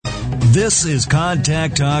This is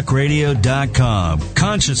ContactTalkRadio.com.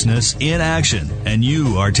 Consciousness in action. And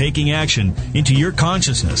you are taking action into your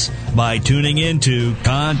consciousness by tuning into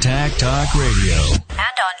Contact Talk Radio. And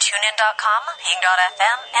on TuneIn.com,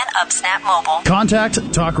 Hing.fm, and UpSnap Mobile.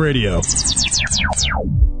 Contact Talk Radio.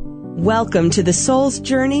 Welcome to The Soul's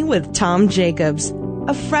Journey with Tom Jacobs.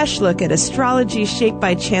 A fresh look at astrology shaped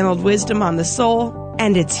by channeled wisdom on the soul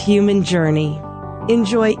and its human journey.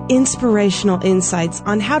 Enjoy inspirational insights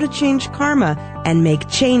on how to change karma and make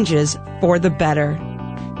changes for the better.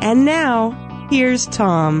 And now, here's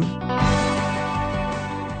Tom.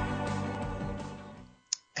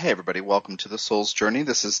 Hey everybody, welcome to The Soul's Journey.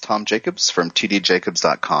 This is Tom Jacobs from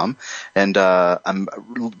tdjacobs.com, and I'm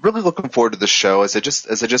really looking forward to this show. As I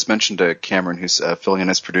just mentioned to Cameron, who's filling in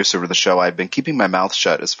as producer for the show, I've been keeping my mouth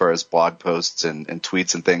shut as far as blog posts and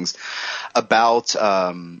tweets and things about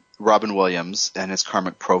Robin Williams and his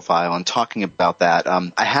karmic profile and talking about that.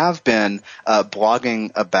 I have been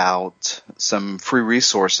blogging about some free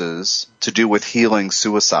resources to do with healing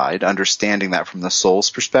suicide, understanding that from the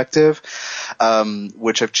soul's perspective,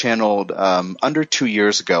 which I've channeled under 2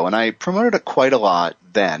 years ago. And I promoted it quite a lot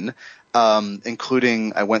then,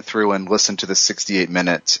 including I went through and listened to the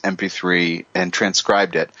 68-minute MP3 and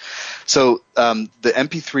transcribed it. So the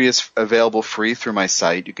MP3 is available free through my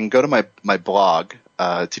site. You can go to my blog,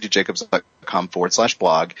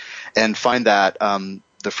 tdjacobs.com/blog, and find that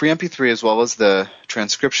the free MP3 as well as the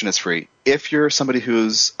transcription is free. If you're somebody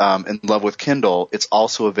who's in love with Kindle, it's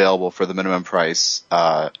also available for the minimum price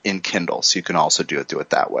in Kindle, so you can also do it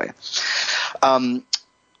that way.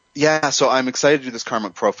 So I'm excited to do this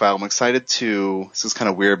karmic profile. I'm excited this is kind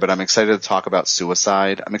of weird, but I'm excited to talk about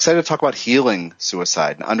suicide. I'm excited to talk about healing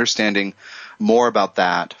suicide and understanding more about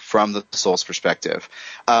that from the soul's perspective.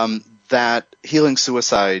 That healing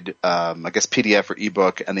suicide, PDF or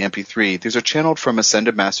ebook, and the MP3, these are channeled from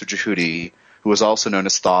Ascended Master Jehudi, who is also known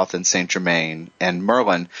as Thoth and Saint Germain and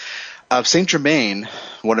Merlin. Saint Germain,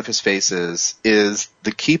 one of his faces, is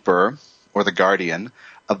the keeper or the guardian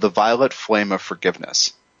of the violet flame of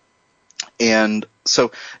forgiveness. And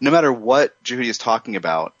so no matter what Jehudi is talking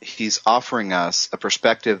about, he's offering us a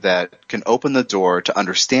perspective that can open the door to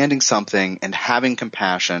understanding something and having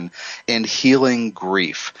compassion and healing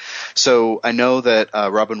grief. So I know that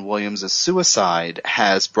Robin Williams' suicide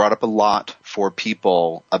has brought up a lot for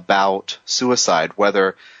people about suicide,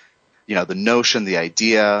 whether the notion, the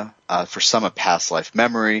idea, for some a past life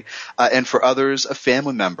memory, and for others a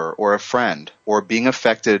family member or a friend, or being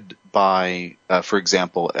affected by, for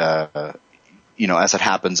example, as it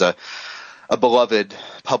happens, a beloved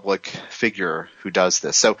public figure who does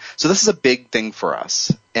this. So this is a big thing for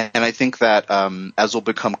us. And I think that as will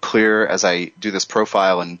become clear as I do this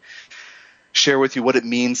profile and share with you what it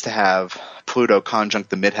means to have Pluto conjunct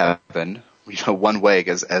the midheaven, one way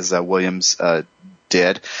as Williams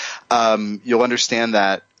did, you'll understand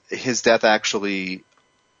that his death actually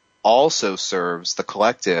also serves the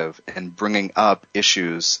collective in bringing up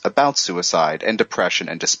issues about suicide and depression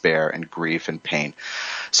and despair and grief and pain.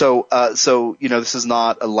 So this is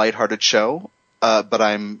not a lighthearted show, but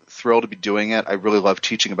I'm thrilled to be doing it. I really love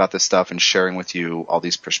teaching about this stuff and sharing with you all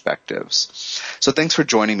these perspectives. So thanks for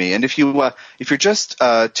joining me. And if you're just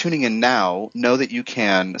tuning in now, know that you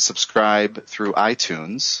can subscribe through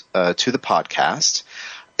iTunes to the podcast.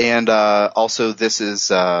 And also this is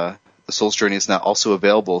The Soul's Journey is now also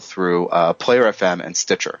available through Player FM and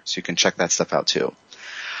Stitcher, so you can check that stuff out too.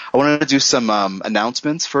 I wanted to do some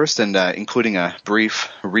announcements first, and including a brief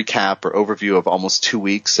recap or overview of almost 2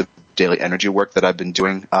 weeks of daily energy work that I've been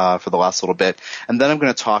doing for the last little bit. And then I'm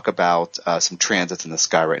going to talk about some transits in the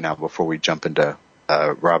sky right now before we jump into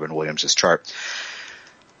Robin Williams' chart.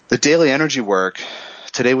 The daily energy work,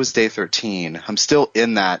 today was day 13. I'm still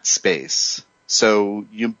in that space. So,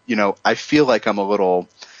 I feel like I'm a little...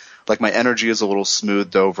 like my energy is a little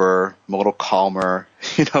smoothed over. I'm a little calmer.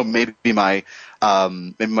 Maybe my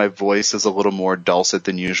voice is a little more dulcet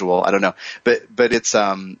than usual. I don't know, but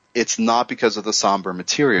it's not because of the somber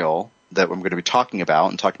material that I'm going to be talking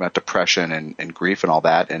about depression and grief and all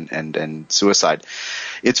that and suicide.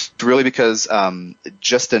 It's really because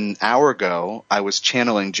just an hour ago I was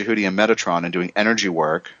channeling Jehudi and Metatron and doing energy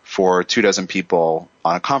work for 24 people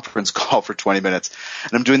on a conference call for 20 minutes,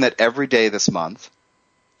 and I'm doing that every day this month.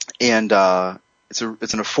 And it's an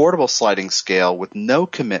affordable sliding scale with no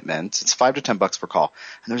commitment. It's $5 to $10 per call,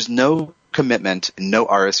 and there's no commitment, no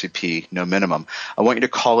RSVP, no minimum. I want you to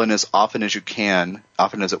call in as often as you can,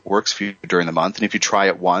 often as it works for you during the month. And if you try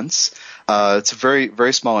it once, it's a very,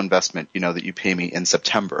 very small investment, that you pay me in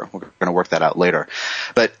September. We're going to work that out later.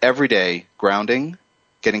 But every day, grounding,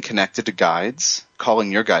 getting connected to guides,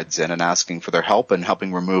 calling your guides in and asking for their help and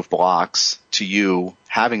helping remove blocks to you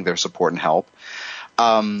having their support and help.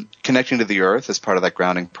 Connecting to the earth as part of that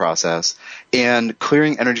grounding process, and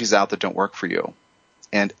clearing energies out that don't work for you.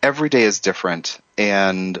 And every day is different.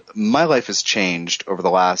 And my life has changed over the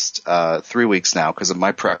last 3 weeks now because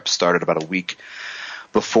my prep started about a week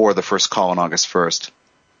before the first call on August 1st.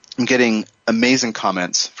 I'm getting amazing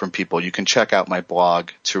comments from people. You can check out my blog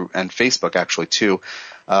and Facebook actually too.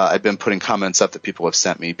 I've been putting comments up that people have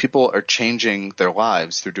sent me. People are changing their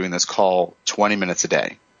lives through doing this call 20 minutes a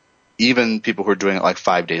day. Even people who are doing it like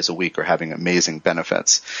 5 days a week are having amazing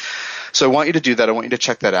benefits. So I want you to do that. I want you to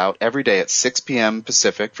check that out every day at 6 p.m.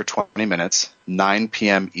 Pacific for 20 minutes, 9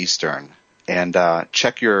 p.m. Eastern. And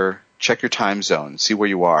check your time zone, see where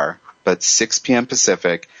you are. But 6 p.m.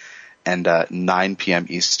 Pacific and 9 p.m.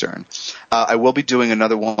 Eastern. I will be doing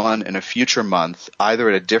another one in a future month, either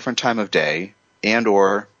at a different time of day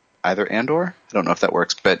or I don't know if that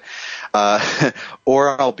works, but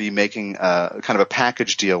or I'll be making kind of a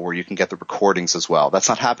package deal where you can get the recordings as well. That's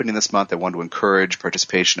not happening this month. I want to encourage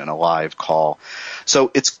participation in a live call.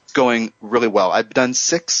 So it's going really well. I've done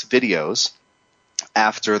 6 videos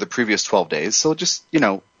after the previous 12 days. So just,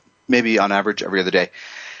 maybe on average every other day.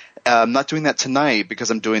 I'm not doing that tonight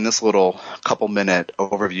because I'm doing this little couple-minute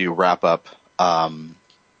overview wrap-up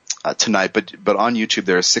tonight, but on YouTube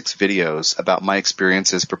there are 6 videos about my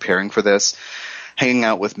experiences preparing for this, hanging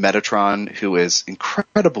out with Metatron, who is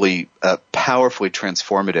incredibly powerfully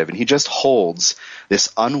transformative, and he just holds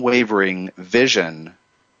this unwavering vision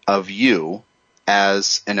of you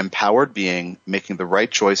as an empowered being making the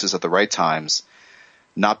right choices at the right times,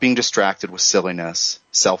 not being distracted with silliness,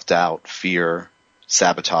 self-doubt, fear,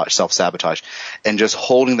 self-sabotage, and just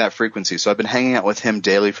holding that frequency. So I've been hanging out with him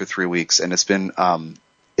daily for 3 weeks, and it's been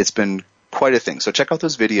quite a thing. So check out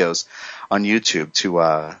those videos on YouTube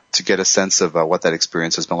to get a sense of what that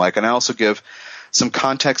experience has been like. And I also give some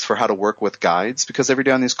context for how to work with guides, because every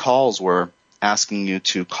day on these calls we're asking you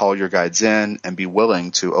to call your guides in and be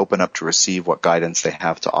willing to open up to receive what guidance they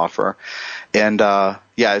have to offer. And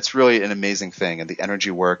it's really an amazing thing. And the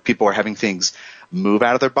energy work, people are having things move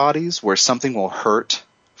out of their bodies where something will hurt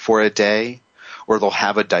for a day, or they'll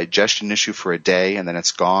have a digestion issue for a day and then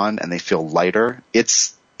it's gone and they feel lighter.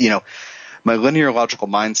 It's, my linear logical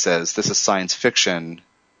mind says this is science fiction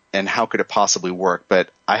and how could it possibly work? But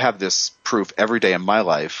I have this proof every day in my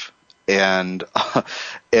life, and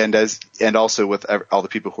also with all the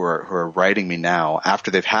people who are writing me now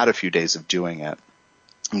after they've had a few days of doing it.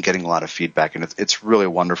 I'm getting a lot of feedback, and it's really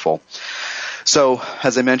wonderful. So,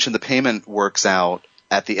 as I mentioned, the payment works out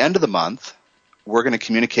at the end of the month. We're going to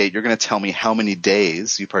communicate. You're going to tell me how many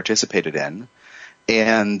days you participated in,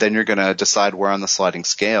 and then you're going to decide where on the sliding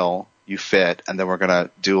scale you fit, and then we're going to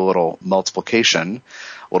do a little multiplication,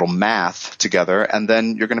 a little math together, and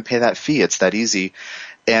then you're going to pay that fee. It's that easy.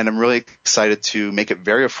 And I'm really excited to make it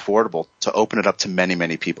very affordable to open it up to many,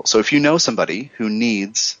 many people. So if you know somebody who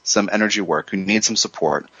needs some energy work, who needs some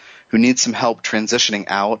support, who needs some help transitioning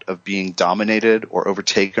out of being dominated or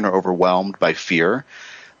overtaken or overwhelmed by fear,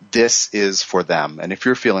 this is for them. And if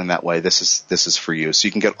you're feeling that way, this is for you. So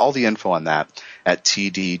you can get all the info on that at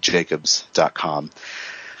tdjacobs.com.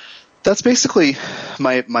 That's basically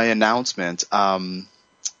my announcement. I'm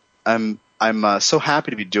so happy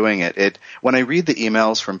to be doing it. When I read the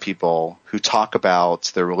emails from people who talk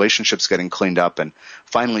about their relationships getting cleaned up and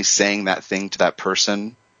finally saying that thing to that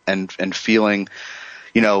person and feeling,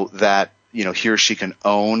 that, he or she can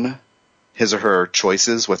own his or her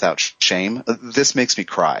choices without shame, this makes me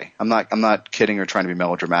cry. I'm not kidding or trying to be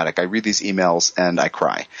melodramatic. I read these emails and I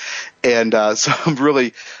cry. And so I'm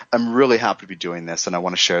really happy to be doing this, and I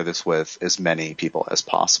want to share this with as many people as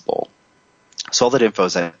possible. So all that info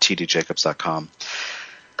is at tdjacobs.com.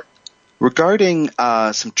 Regarding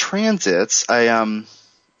some transits, I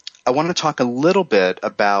want to talk a little bit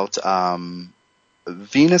about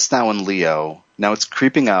Venus now in Leo. Now it's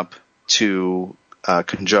creeping up to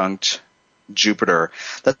conjunct Jupiter.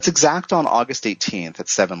 That's exact on August 18th at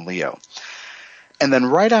 7 Leo. And then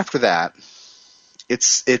right after that,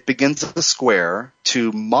 it begins a square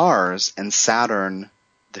to Mars and Saturn,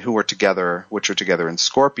 which are together in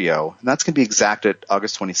Scorpio, and that's going to be exact at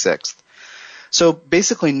August 26th. So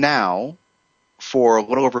basically now, for a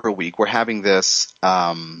little over a week, we're having this,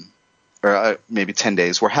 or maybe 10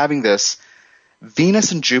 days, we're having this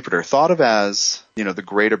Venus and Jupiter, thought of as, the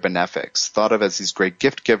greater benefics, thought of as these great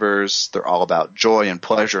gift givers. They're all about joy and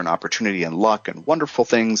pleasure and opportunity and luck and wonderful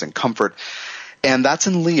things and comfort. And that's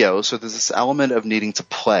in Leo, so there's this element of needing to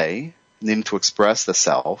play, needing to express the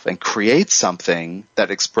self and create something that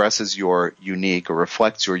expresses your unique or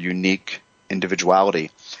reflects your unique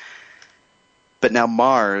individuality. But now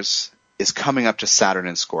Mars is coming up to Saturn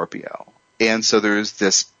in Scorpio. And so there's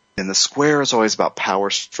this, and the square is always about power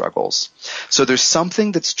struggles. So there's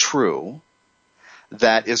something that's true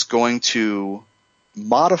that is going to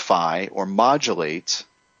modify or modulate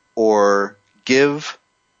or give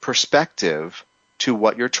perspective to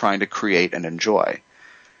what you're trying to create and enjoy.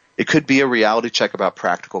 It could be a reality check about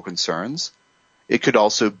practical concerns. It could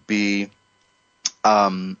also be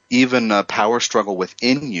even a power struggle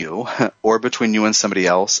within you or between you and somebody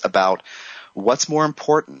else about what's more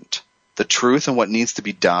important, the truth and what needs to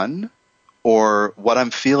be done, or what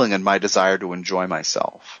I'm feeling and my desire to enjoy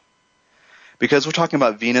myself. Because we're talking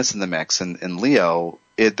about Venus in the mix in Leo,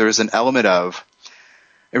 there's an element of,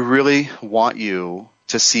 I really want you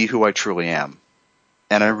to see who I truly am.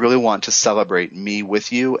 And I really want to celebrate me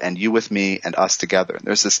with you and you with me and us together.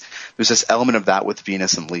 There's this element of that with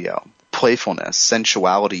Venus and Leo. Playfulness,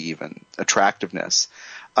 sensuality even, attractiveness,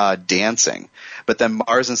 dancing. But then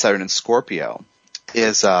Mars and Saturn in Scorpio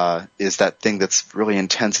is that thing that's really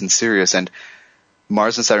intense and serious. And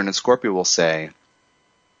Mars and Saturn in Scorpio will say,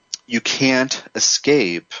 you can't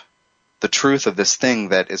escape the truth of this thing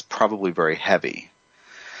that is probably very heavy.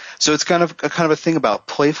 So it's kind of a thing about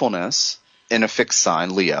playfulness in a fixed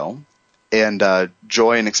sign, Leo, and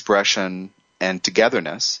joy and expression and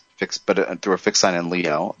togetherness, but through a fixed sign in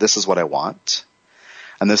Leo. This is what I want,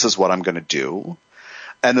 and this is what I'm going to do.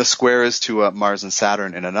 And the square is to Mars and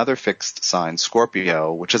Saturn in another fixed sign,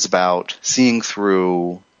 Scorpio, which is about seeing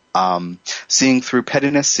through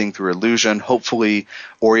pettiness, seeing through illusion, hopefully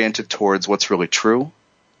oriented towards what's really true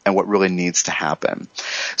and what really needs to happen.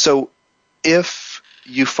 So if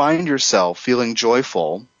you find yourself feeling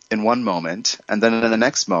joyful in one moment, and then in the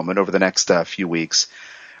next moment, over the next few weeks,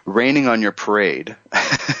 raining on your parade,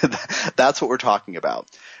 that's what we're talking about.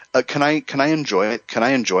 Can I enjoy it? Can I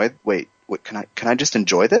enjoy it? Wait, can I just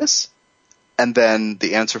enjoy this? And then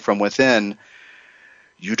the answer from within,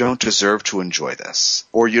 you don't deserve to enjoy this,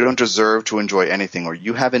 or you don't deserve to enjoy anything, or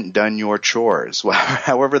you haven't done your chores,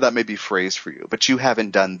 however that may be phrased for you, but you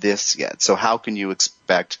haven't done this yet. So how can you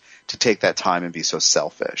expect to take that time and be so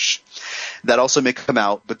selfish? That also may come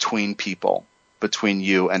out between people, between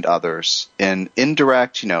you and others, in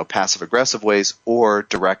indirect, passive aggressive ways or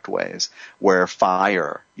direct ways where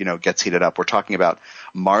fire, gets heated up. We're talking about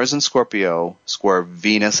Mars and Scorpio square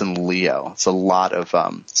Venus and Leo. It's a lot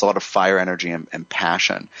of fire energy and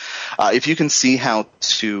passion. If you can see how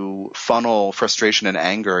to funnel frustration and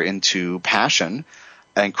anger into passion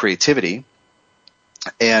and creativity,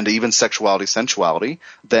 and even sexuality, sensuality,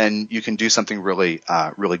 then you can do something really,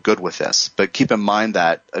 really good with this. But keep in mind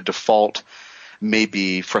that a default may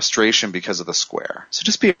be frustration because of the square. So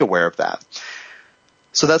just be aware of that.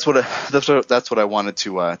 So that's what I wanted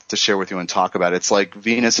to share with you and talk about. It's like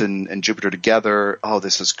Venus and Jupiter together. Oh,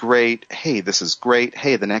 this is great. Hey, this is great.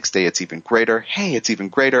 Hey, the next day it's even greater. Hey, it's even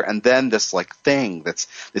greater. And then this thing that's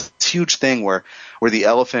this huge thing where the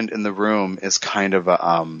elephant in the room is kind of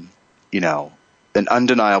an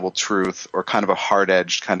undeniable truth, or kind of a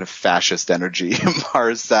hard-edged kind of fascist energy.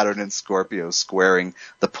 Mars, Saturn, and Scorpio squaring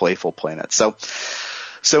the playful planet. So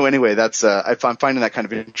anyway, that's I'm finding that kind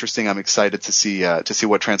of interesting. I'm excited to see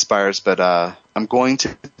what transpires, but I'm going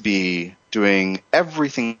to be doing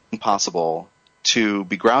everything possible to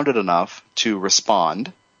be grounded enough to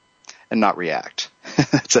respond and not react.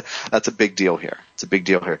 That's a big deal here. It's a big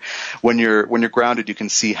deal here. When you're grounded, you can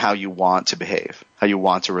see how you want to behave, how you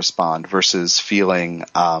want to respond, versus feeling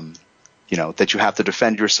that you have to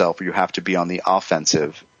defend yourself, or you have to be on the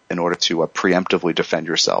offensive in order to preemptively defend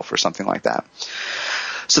yourself, or something like that.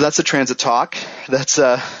 So that's the transit talk. That's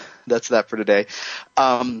that for today.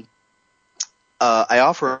 I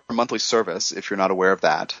offer a monthly service, if you're not aware of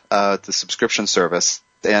that, the subscription service.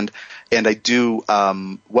 And I do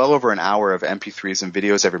well over an hour of MP3s and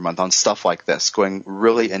videos every month on stuff like this, going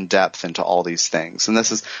really in depth into all these things. And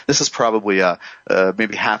this is probably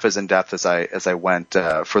maybe half as in depth as I went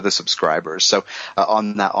for the subscribers. So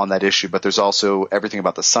on that issue, but there's also everything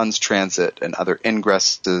about the sun's transit and other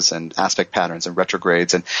ingresses and aspect patterns and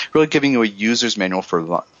retrogrades, and really giving you a user's manual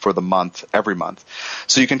for the month every month.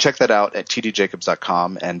 So you can check that out at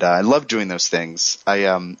tdjacobs.com. And I love doing those things.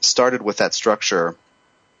 I started with that structure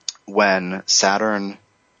when Saturn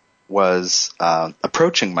was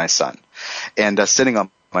approaching my sun and sitting on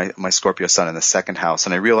my Scorpio sun in the second house.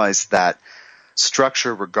 And I realized that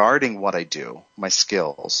structure regarding what I do, my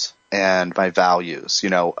skills and my values,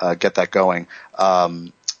 get that going,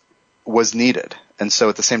 was needed. And so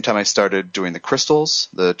at the same time, I started doing the crystals,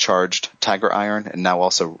 the charged tiger iron, and now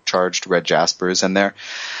also charged red jasper is in there.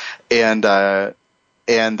 And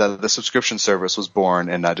And the subscription service was born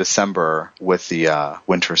in December with the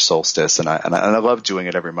winter solstice, and I love doing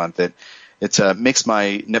it every month. It makes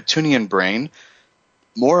my Neptunian brain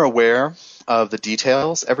more aware of the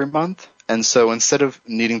details every month. And so instead of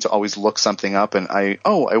needing to always look something up and I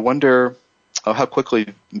wonder how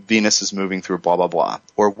quickly Venus is moving through blah, blah, blah,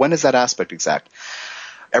 or when is that aspect exact?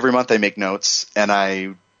 Every month I make notes and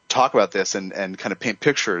I talk about this and kind of paint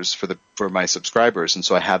pictures for my subscribers. And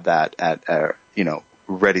so I have that at,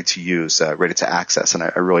 ready to use, ready to access. And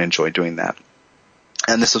I really enjoy doing that.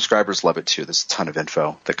 And the subscribers love it too. There's a ton of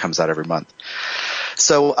info that comes out every month.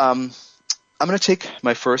 So, I'm going to take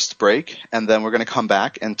my first break, and then we're going to come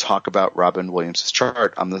back and talk about Robin Williams'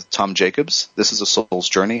 chart. I'm the Tom Jacobs. This is A Soul's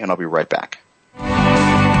Journey, and I'll be right back.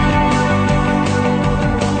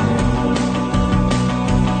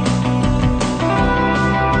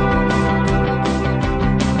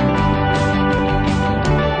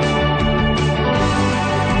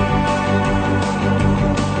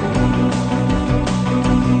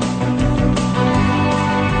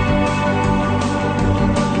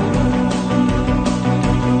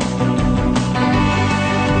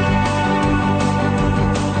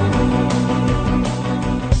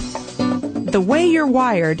 The way you're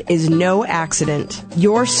wired is no accident.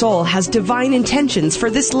 Your soul has divine intentions for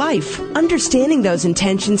this life. Understanding those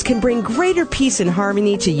intentions can bring greater peace and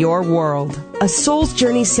harmony to your world. A Soul's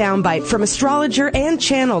Journey soundbite from astrologer and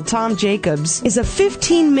channel Tom Jacobs is a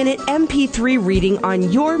 15-minute MP3 reading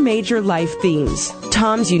on your major life themes.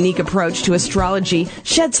 Tom's unique approach to astrology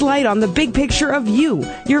sheds light on the big picture of you,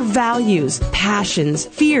 your values, passions,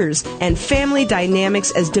 fears, and family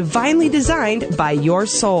dynamics as divinely designed by your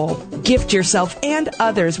soul. Gift yourself and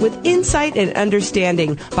others with insight and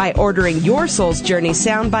understanding by ordering your Soul's Journey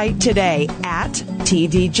soundbite today at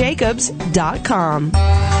tdjacobs.com.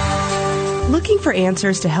 Looking for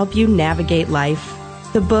answers to help you navigate life?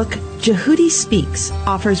 The book Jehudi Speaks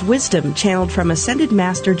offers wisdom channeled from Ascended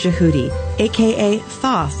Master Jehudi, a.k.a.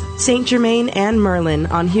 Thoth, Saint Germain, and Merlin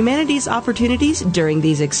on humanity's opportunities during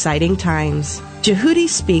these exciting times. Jehudi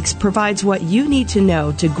Speaks provides what you need to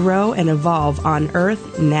know to grow and evolve on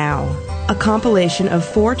Earth now. A compilation of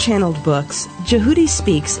 4 channeled books, Jehudi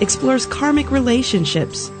Speaks explores karmic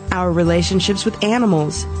relationships, our relationships with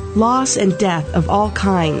animals, loss and death of all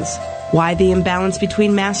kinds, why the imbalance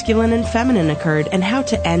between masculine and feminine occurred and how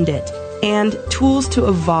to end it, and tools to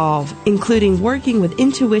evolve, including working with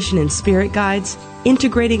intuition and spirit guides,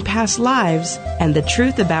 integrating past lives, and the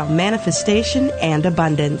truth about manifestation and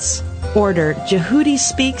abundance. Order Jehudi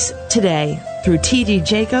Speaks today through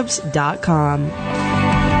tdjacobs.com.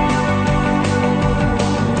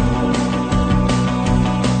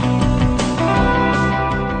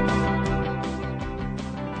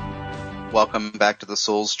 Welcome back to The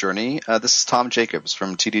Soul's Journey. This is Tom Jacobs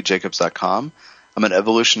from tdjacobs.com. I'm an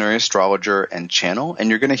evolutionary astrologer and channel, and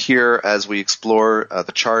you're going to hear as we explore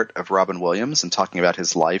the chart of Robin Williams and talking about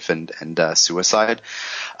his life and suicide,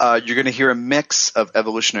 you're going to hear a mix of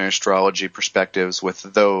evolutionary astrology perspectives with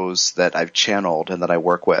those that I've channeled and that I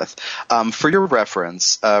work with. For your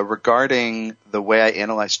reference, regarding the way I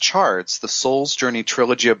analyze charts, the Soul's Journey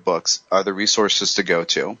trilogy of books are the resources to go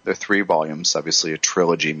to. They're 3 volumes. Obviously, a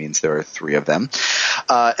trilogy means there are 3 of them.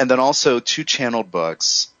 And then also 2 channeled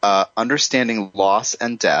books, Understanding Loss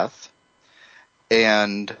and Death,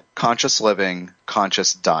 and Conscious Living,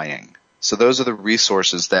 Conscious Dying. So those are the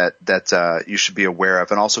resources that you should be aware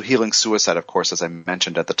of. And also Healing Suicide, of course, as I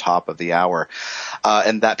mentioned at the top of the hour.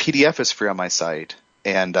 And that PDF is free on my site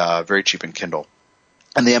and very cheap in Kindle.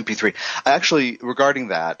 And the MP3. Actually, regarding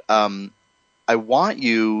that, I want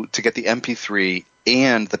you to get the MP3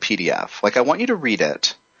 and the PDF. Like, I want you to read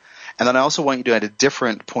it. And then I also want you to, at a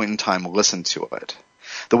different point in time, listen to it.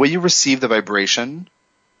 The way you receive the vibration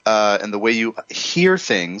and the way you hear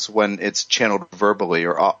things when it's channeled verbally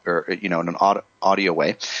or in an audio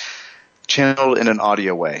way, channeled in an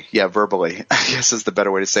audio way, verbally, I guess is the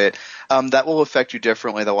better way to say it, that will affect you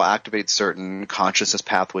differently. That will activate certain consciousness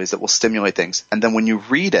pathways that will stimulate things. And then when you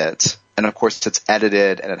read it, and of course it's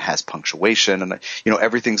edited and it has punctuation and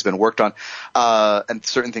everything's been worked on, and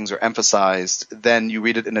certain things are emphasized, then you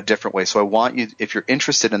read it in a different way. So I want you, if you're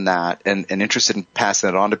interested in that and interested in passing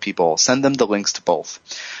it on to people, send them the links to both,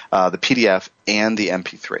 the PDF and the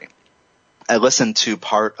MP3. I listened to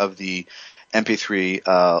part of the MP3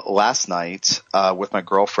 last night with my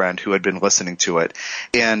girlfriend who had been listening to it,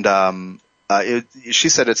 and she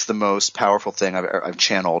said it's the most powerful thing I've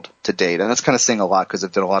channeled to date, and that's kind of saying a lot because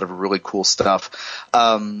I've done a lot of really cool stuff.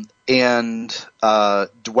 And when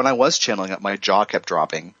I was channeling it, my jaw kept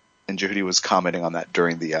dropping, and Jehudi was commenting on that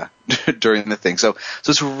during the thing. So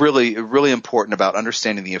it's really, really important about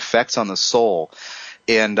understanding the effects on the soul.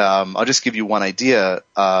 And I'll just give you one idea,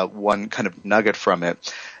 one kind of nugget from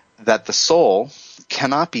it, that the soul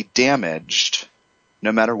cannot be damaged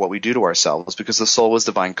no matter what we do to ourselves, because the soul is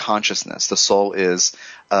divine consciousness. The soul is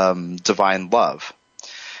divine love.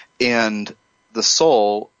 And the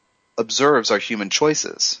soul observes our human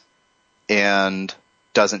choices and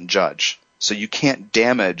doesn't judge. So you can't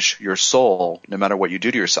damage your soul no matter what you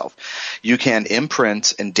do to yourself. You can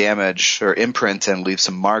imprint and leave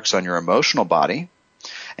some marks on your emotional body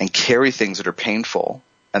and carry things that are painful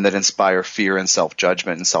and that inspire fear and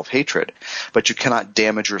self-judgment and self-hatred, but you cannot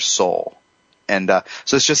damage your soul. And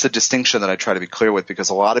so it's just a distinction that I try to be clear with, because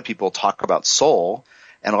a lot of people talk about soul,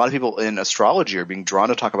 and a lot of people in astrology are being drawn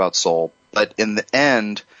to talk about soul, but in the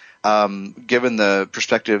end, given the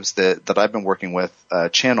perspectives that I've been working with,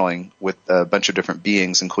 channeling with a bunch of different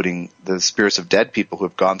beings, including the spirits of dead people who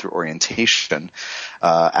have gone through orientation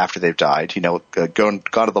after they've died, gone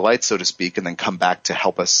to the light, so to speak, and then come back to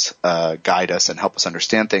help us, guide us and help us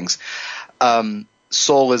understand things.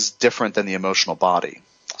 Soul is different than the emotional body.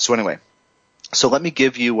 So anyway, so let me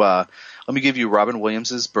give you Robin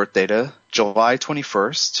Williams's birth data, July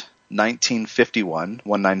 21st, 1951,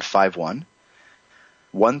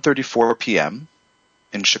 1:34 p.m.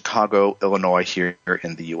 in Chicago, Illinois, here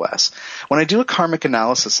in the U.S. When I do a karmic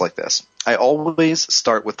analysis like this, I always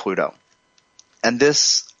start with Pluto. And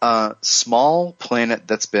this small planet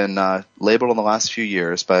that's been labeled in the last few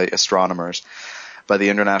years by astronomers, by the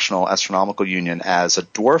International Astronomical Union, as a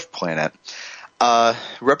dwarf planet,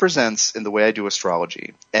 represents, in the way I do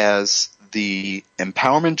astrology, as the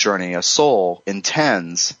empowerment journey a soul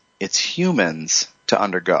intends its humans to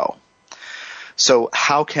undergo. So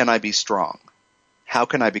how can I be strong? How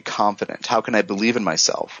can I be confident? How can I believe in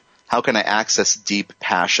myself? How can I access deep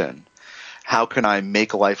passion? How can I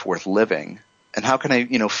make life worth living? And how can I,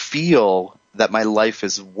 feel that my life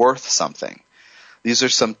is worth something? These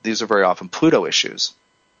are very often Pluto issues.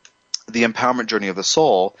 The empowerment journey of the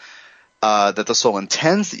soul, that the soul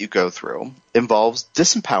intends that you go through, involves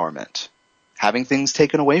disempowerment, having things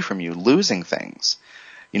taken away from you, losing things.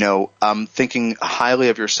 Thinking highly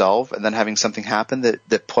of yourself and then having something happen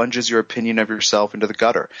that plunges your opinion of yourself into the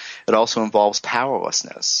gutter. It also involves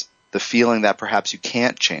powerlessness, the feeling that perhaps you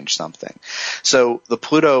can't change something. So the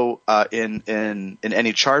Pluto in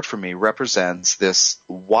any chart for me represents this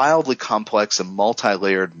wildly complex and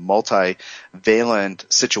multi-layered,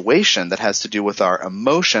 multivalent situation that has to do with our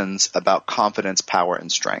emotions about confidence, power, and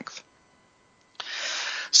strength.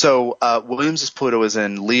 So Williams's Pluto is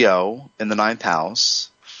in Leo in the 9th house,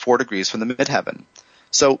 4 degrees from the midheaven.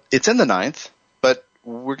 So it's in the 9th, but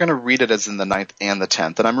we're going to read it as in the 9th and the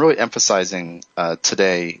 10th. And I'm really emphasizing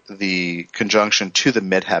today the conjunction to the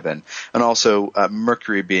midheaven, and also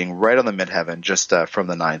Mercury being right on the midheaven just from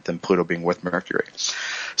the 9th, and Pluto being with Mercury.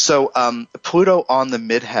 So Pluto on the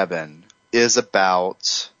midheaven is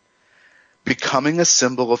about becoming a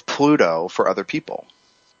symbol of Pluto for other people.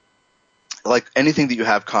 Like anything that you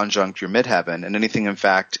have conjunct your midheaven, and anything, in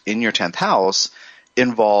fact, in your 10th house,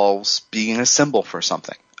 involves being a symbol for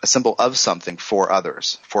something, a symbol of something for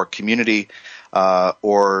others, for community,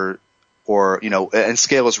 or and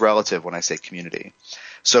scale is relative when I say community.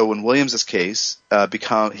 So in Williams's case,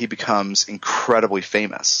 he becomes incredibly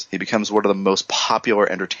famous. He becomes one of the most popular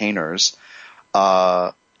entertainers,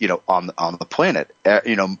 on the planet. A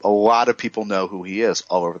lot of people know who he is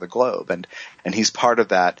all over the globe, and he's part of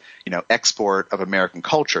that, export of American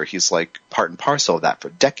culture. He's like part and parcel of that for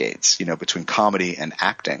decades, between comedy and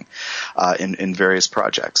acting, in various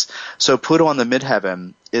projects. So Pluto on the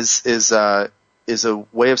midheaven is a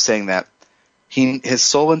way of saying that his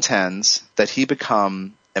soul intends that he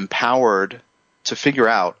become empowered to figure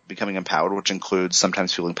out becoming empowered, which includes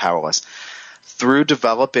sometimes feeling powerless, through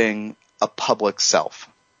developing a public self.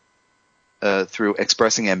 Through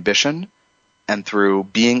expressing ambition and through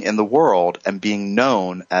being in the world and being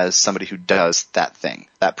known as somebody who does that thing,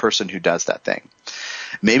 that person who does that thing.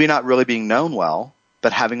 Maybe not really being known well,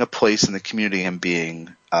 but having a place in the community and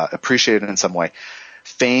being appreciated in some way.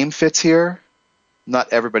 Fame fits here.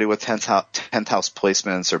 Not everybody with 10th house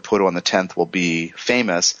placements or Pluto on the 10th will be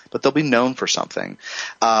famous, but they'll be known for something.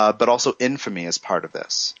 But also infamy is part of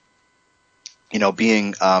this.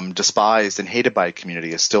 Being despised and hated by a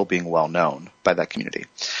community is still being well known by that community.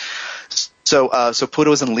 So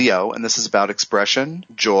Pluto is in Leo, and this is about expression,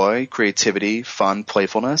 joy, creativity, fun,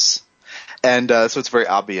 playfulness. And so it's very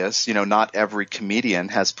obvious, not every comedian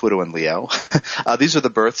has Pluto in Leo. These are the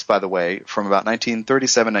births, by the way, from about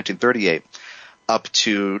 1937, 1938 up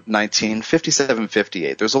to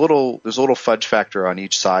 1957-58. There's a little fudge factor on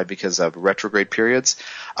each side because of retrograde periods,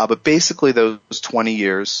 but basically those 20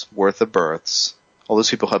 years worth of births, all those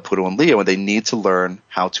people have Pluto and Leo, and they need to learn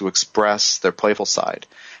how to express their playful side,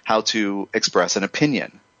 how to express an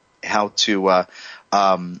opinion, how to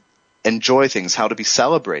enjoy things, how to be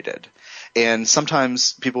celebrated. And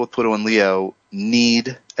sometimes people with Pluto and Leo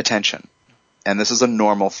need attention. And this is a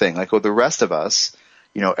normal thing. Like with the rest of us,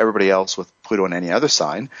 everybody else with Pluto and any other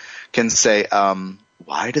sign can say,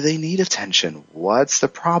 why do they need attention? What's the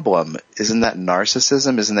problem? Isn't that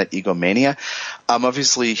narcissism? Isn't that egomania?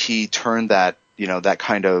 Obviously he turned that, that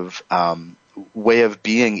kind of, way of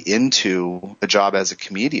being into a job as a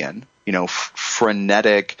comedian,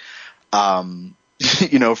 frenetic,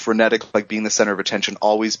 frenetic, like being the center of attention,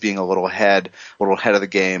 always being a little ahead of the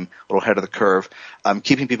game, a little ahead of the curve,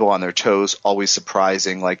 keeping people on their toes, always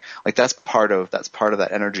surprising, like that's part of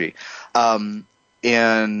that energy. But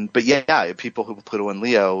people who Pluto and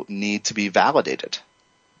Leo need to be validated.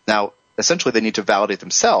 Now, essentially they need to validate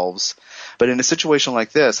themselves, but in a situation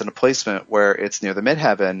like this, in a placement where it's near the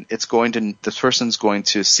midheaven, this person's going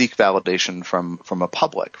to seek validation from a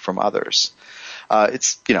public, from others.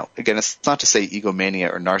 It's not to say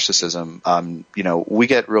egomania or narcissism. We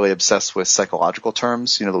get really obsessed with psychological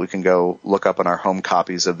terms, that we can go look up on our home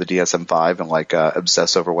copies of the DSM-5 and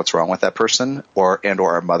obsess over what's wrong with that person or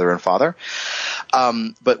our mother and father.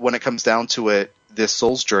 But when it comes down to it, this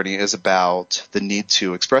soul's journey is about the need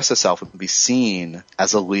to express itself and be seen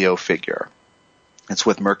as a Leo figure. It's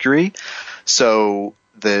with Mercury. So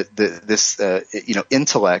this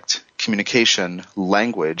intellect, communication,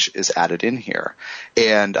 language is added in here.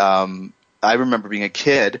 And I remember being a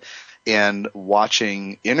kid and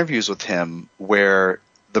watching interviews with him where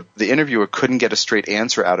the interviewer couldn't get a straight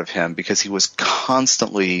answer out of him because he was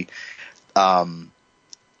constantly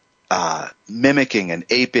mimicking and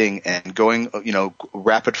aping and going,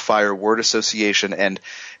 rapid fire word association. And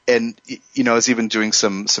I was even doing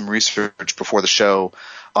some research before the show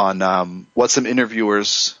on what some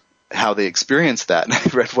interviewers, how they experienced that. And I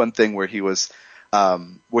read one thing where he was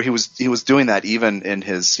doing that even in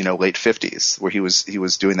his, late 50s, where he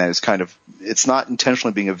was doing that as kind of, it's not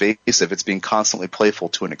intentionally being evasive, it's being constantly playful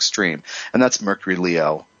to an extreme. And that's Mercury and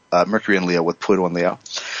Leo with Pluto and Leo.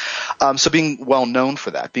 So being well known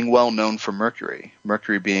for that, being well known for Mercury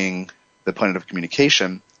being the planet of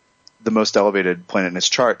communication, the most elevated planet in his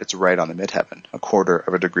chart, it's right on the midheaven, a quarter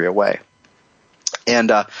of a degree away.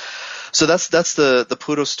 And so that's the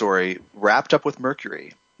Pluto story wrapped up with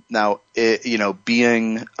Mercury. Now,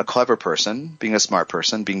 being a clever person, being a smart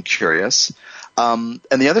person, being curious. And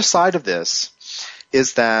the other side of this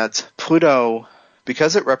is that Pluto,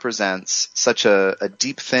 because it represents such a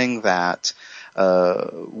deep thing that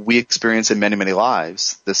we experience in many, many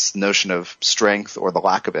lives, this notion of strength or the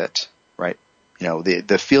lack of it, right?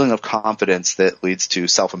 The feeling of confidence that leads to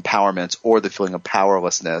self-empowerment or the feeling of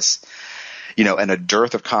powerlessness, and a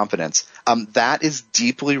dearth of confidence, that is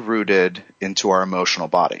deeply rooted into our emotional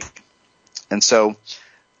body. And so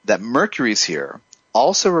that Mercury's here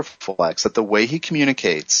also reflects that the way he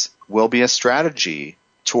communicates will be a strategy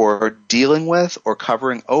toward dealing with or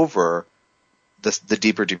covering over the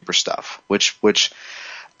deeper stuff, which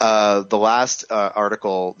the last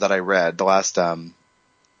article that I read,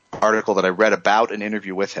 about an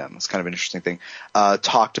interview with him, it's kind of an interesting thing,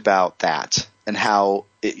 talked about that and how,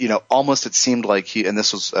 almost it seemed like and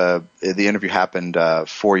this was, the interview happened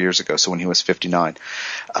 4 years ago, so when he was 59,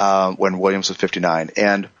 when Williams was 59,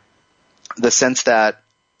 and the sense that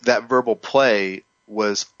verbal play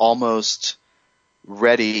was almost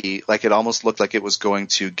ready, like it almost looked like it was going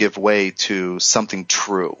to give way to something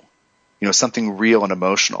true, something real and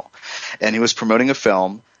emotional. And he was promoting a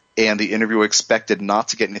film, and the interviewer expected not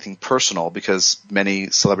to get anything personal because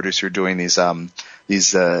many celebrities who are doing these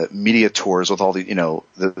media tours with all the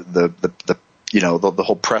the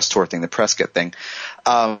whole press tour thing, the press get thing,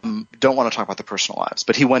 don't want to talk about the personal lives.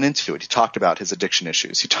 But he went into it. He talked about his addiction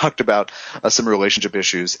issues. He talked about some relationship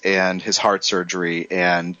issues and his heart surgery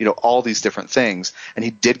and, all these different things. And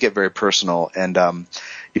he did get very personal. And,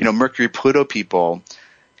 Mercury Pluto people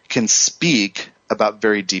can speak about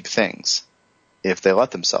very deep things if they let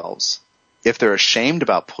themselves. If they're ashamed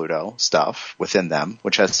about Pluto stuff within them,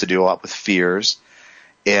 which has to do a lot with fears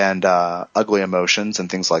and ugly emotions and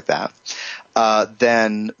things like that,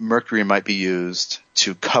 then Mercury might be used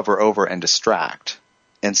to cover over and distract.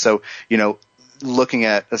 And so, looking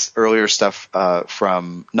at this earlier stuff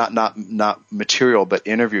from not material but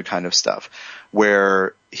interview kind of stuff,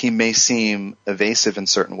 where he may seem evasive in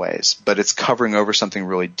certain ways, but it's covering over something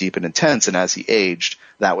really deep and intense. And as he aged,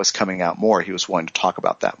 that was coming out more. He was willing to talk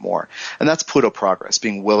about that more. And that's Pluto progress,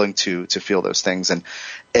 being willing to feel those things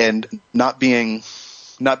and not being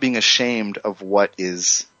ashamed of what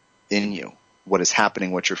is in you, what is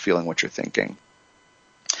happening, what you're feeling, what you're thinking.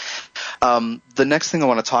 The next thing I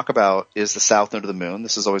want to talk about is the south node of the moon.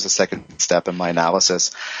 This is always the second step in my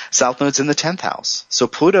analysis. South node's in the 10th house. So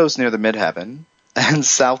Pluto's near the midheaven, and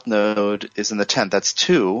south node is in the 10th. That's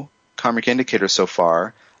 2 karmic indicators so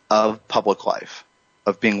far of public life,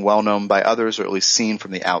 of being well known by others, or at least seen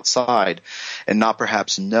from the outside, and not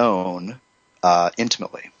perhaps known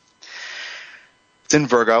intimately. It's in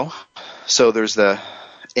Virgo, so there's the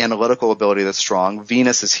analytical ability that's strong.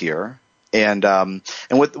 Venus is here. And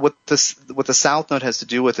what the south node has to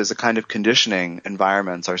do with is the kind of conditioning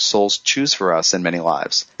environments our souls choose for us in many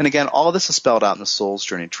lives. And again, all of this is spelled out in the Soul's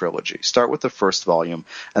Journey trilogy. Start with the first volume,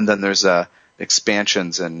 and then there's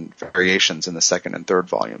expansions and variations in the second and third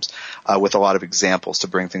volumes, with a lot of examples to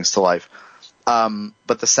bring things to life.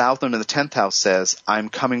 But the south node in the 10th house says, I'm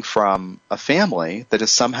coming from a family that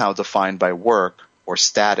is somehow defined by work or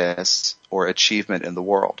status or achievement in the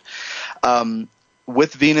world.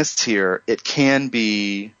 With Venus here, it can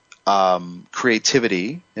be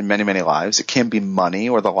creativity in many, many lives. It can be money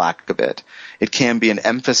or the lack of it. It can be an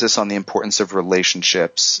emphasis on the importance of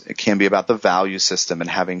relationships. It can be about the value system and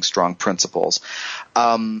having strong principles.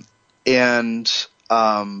 But in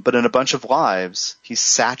a bunch of lives, he's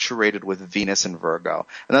saturated with Venus and Virgo.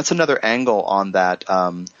 And that's another angle on that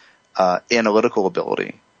analytical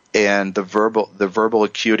ability and the verbal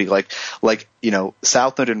acuity. Like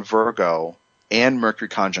South Node in Virgo and Mercury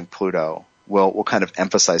conjunct Pluto will kind of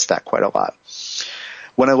emphasize that quite a lot.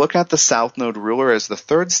 When I look at the South Node ruler as the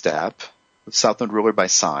third step, the South Node ruler by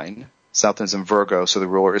sign, South Node is in Virgo, so the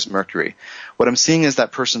ruler is Mercury. What I'm seeing is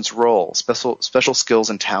that person's role, special skills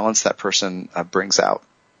and talents that person brings out.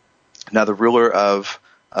 Now, the ruler of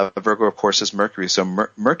Virgo, of course, is Mercury, so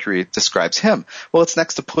Mercury describes him. Well, it's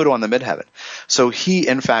next to Pluto on the midheaven. So he,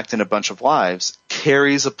 in fact, in a bunch of lives,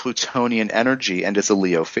 carries a Plutonian energy and is a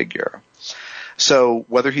Leo figure. So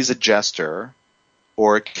whether he's a jester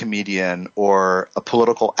or a comedian or a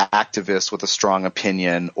political activist with a strong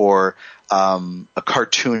opinion or a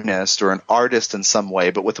cartoonist or an artist in some way,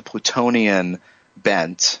 but with a Plutonian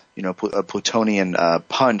bent, a Plutonian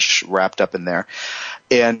punch wrapped up in there.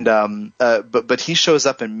 And but he shows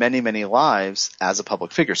up in many, many lives as a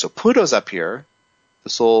public figure. So Pluto's up here,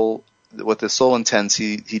 what the soul intends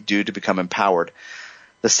he do to become empowered.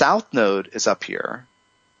 The South Node is up here,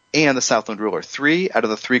 and the South Node ruler. 3 out of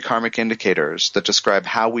the 3 karmic indicators that describe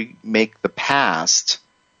how we make the past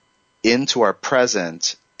into our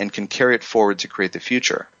present and can carry it forward to create the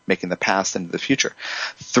future, making the past into the future.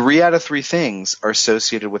 3 out of 3 things are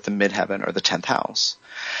associated with the midheaven or the 10th house.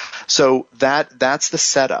 So that's the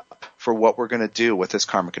setup for what we're going to do with this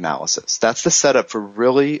karmic analysis. That's the setup for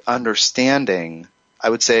really understanding, I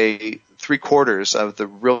would say 3/4 of the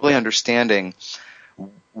really understanding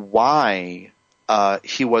why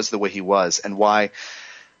he was the way he was, and why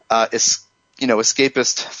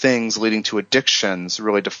escapist things leading to addictions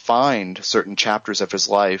really defined certain chapters of his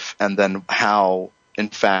life, and then how, in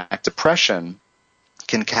fact, depression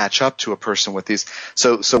can catch up to a person with these.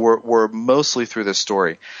 So we're mostly through this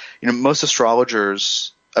story. Most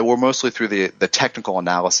astrologers, we're mostly through the technical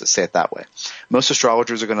analysis, say it that way. Most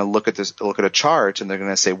astrologers are going to look at a chart, and they're going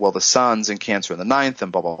to say, well, the sun's in Cancer in the 9th,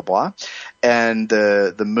 and blah, blah, blah. And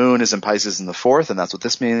the moon is in Pisces in the 4th, and that's what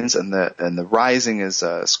this means. And the rising is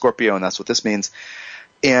Scorpio, and that's what this means.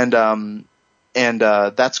 And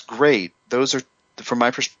that's great. Those are, from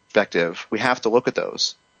my perspective, we have to look at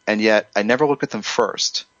those. And yet I never look at them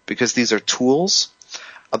first, because these are tools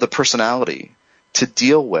of the personality to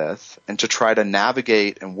deal with and to try to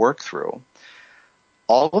navigate and work through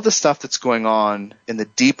all of the stuff that's going on in the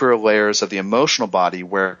deeper layers of the emotional body,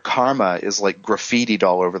 where karma is like graffitied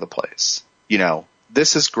all over the place.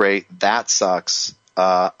 This is great. That sucks.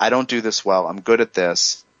 I don't do this well. I'm good at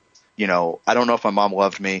this. I don't know if my mom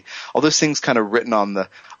loved me. All those things kind of written on the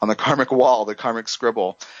karmic wall, the karmic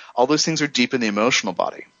scribble. All those things are deep in the emotional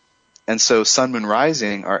body. And so sun, moon,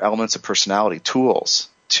 rising are elements of personality, tools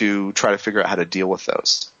to try to figure out how to deal with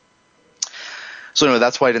those. So anyway,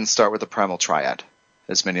 that's why I didn't start with the primal triad,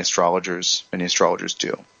 as many astrologers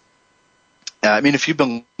do. If you've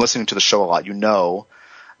been listening to the show a lot, you know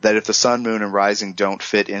that if the sun, moon, and rising don't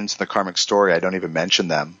fit into the karmic story, I don't even mention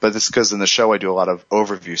them. But it's because in the show I do a lot of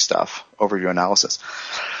overview analysis.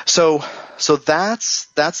 So that's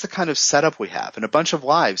the kind of setup we have. In a bunch of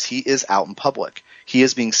lives, he is out in public. He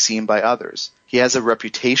is being seen by others. He has a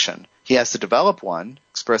reputation. He has to develop one,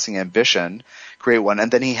 expressing ambition, create one,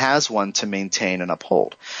 and then he has one to maintain and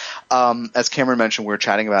uphold. As Cameron mentioned, we were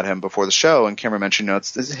chatting about him before the show, and Cameron mentioned,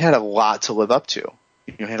 he had a lot to live up to.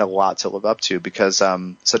 he had a lot to live up to because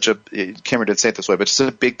Cameron didn't say it this way, but just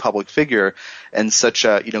a big public figure and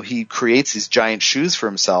he creates these giant shoes for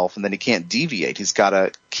himself and then he can't deviate. He's got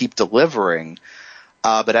to keep delivering.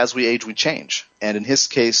 But as we age, we change. And in his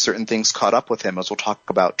case, certain things caught up with him, as we'll talk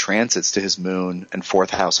about transits to his moon and fourth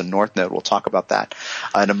house and north node. We'll talk about that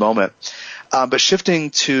in a moment. But shifting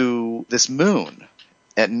to this moon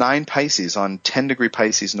at 9 Pisces on 10-degree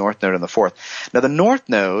Pisces north node in the fourth. Now, the north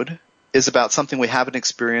node is about something we haven't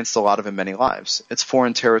experienced a lot of in many lives. It's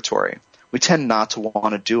foreign territory. We tend not to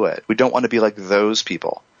want to do it. We don't want to be like those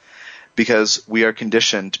people, because we are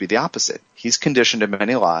conditioned to be the opposite. He's conditioned in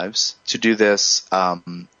many lives to do this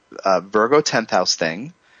Virgo 10th house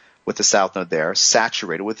thing with the south node there,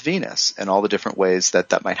 saturated with Venus and all the different ways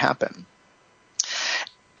that might happen.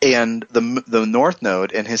 And the north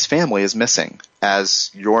node in his family is missing, as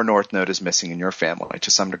your north node is missing in your family to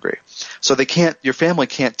some degree. So your family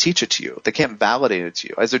can't teach it to you. They can't validate it to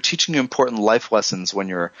you. As they're teaching you important life lessons when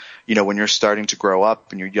you're starting to grow up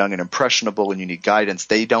and you're young and impressionable and you need guidance,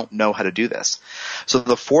 they don't know how to do this. So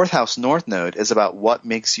the fourth house north node is about what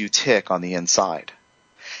makes you tick on the inside.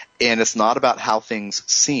 And it's not about how things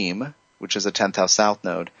seem, which is a 10th house south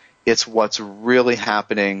node. It's what's really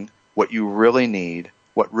happening, what you really need,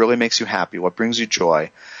 what really makes you happy, what brings you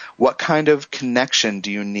joy. What kind of connection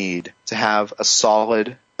do you need to have a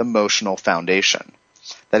solid emotional foundation?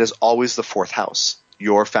 That is always the fourth house,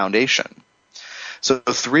 your foundation. So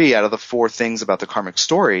 3 out of the 4 things about the karmic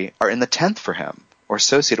story are in the 10th for him, or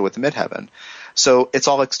associated with the midheaven. So it's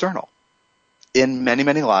all external. In many,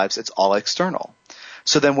 many lives, it's all external.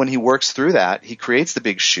 So then when he works through that, he creates the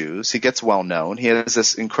big shoes, he gets well known, he has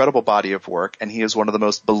this incredible body of work, and he is one of the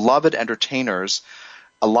most beloved entertainers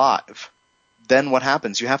alive. Then what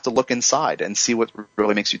happens? You have to look inside and see what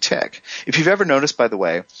really makes you tick. If you've ever noticed, by the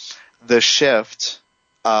way, the shift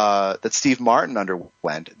that Steve Martin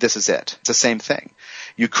underwent, this is it. It's the same thing.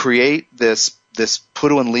 You create this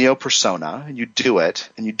Pluto and Leo persona, and you do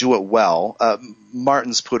it well.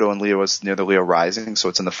 Martin's Pluto and Leo is near the Leo rising, so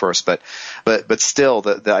it's in the first, but still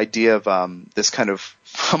the idea of this kind of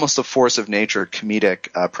almost a force of nature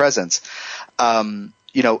comedic presence,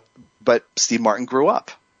 but Steve Martin grew up,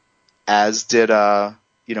 as did Robin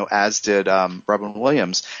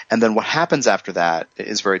Williams. And then what happens after that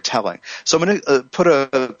is very telling. So I'm going to put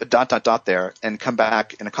a ... there and come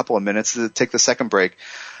back in a couple of minutes to take the second break.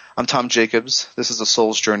 I'm Tom Jacobs. This is The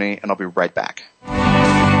Soul's Journey, and I'll be right back.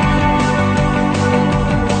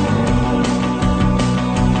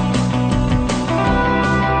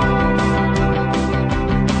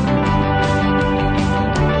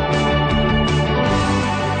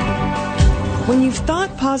 When you've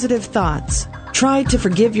thought positive thoughts, tried to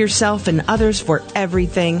forgive yourself and others for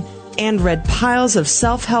everything, and read piles of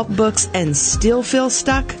self-help books and still feel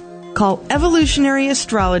stuck, call evolutionary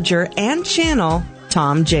astrologer and channel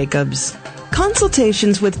Tom Jacobs.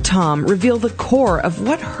 Consultations with Tom reveal the core of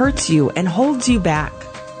what hurts you and holds you back.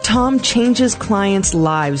 Tom changes clients'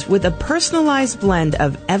 lives with a personalized blend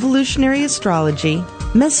of evolutionary astrology,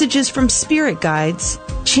 messages from spirit guides,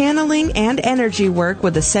 channeling and energy work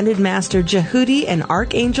with Ascended Master Jehudi and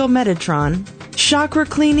Archangel Metatron, chakra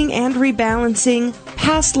cleaning and rebalancing,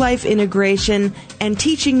 past life integration, and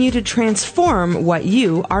teaching you to transform what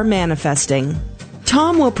you are manifesting.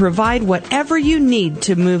 Tom will provide whatever you need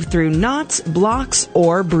to move through knots, blocks,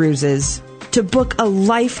 or bruises. To book a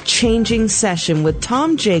life-changing session with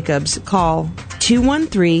Tom Jacobs, call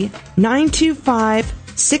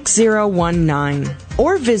 213-925-6019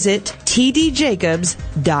 or visit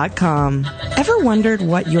tdjacobs.com. Ever wondered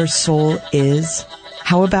what your soul is?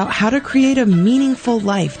 How about how to create a meaningful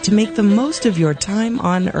life to make the most of your time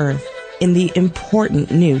on Earth? In the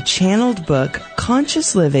important new channeled book,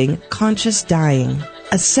 Conscious Living, Conscious Dying,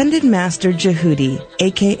 Ascended Master Jehudi,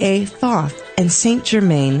 aka Thoth, and Saint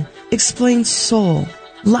Germain explains soul,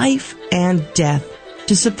 life, and death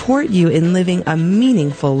to support you in living a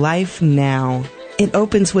meaningful life now. It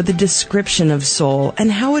opens with a description of soul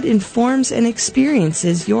and how it informs and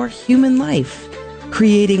experiences your human life.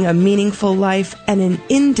 Creating a meaningful life and an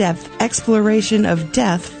in-depth exploration of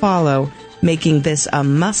death follow, making this a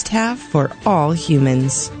must-have for all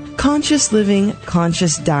humans. Conscious Living,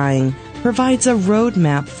 Conscious Dying provides a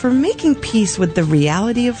roadmap for making peace with the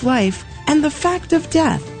reality of life and the fact of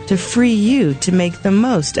death to free you to make the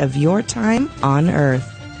most of your time on Earth.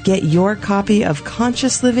 Get your copy of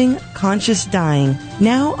Conscious Living, Conscious Dying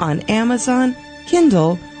now on Amazon,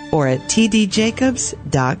 Kindle, or at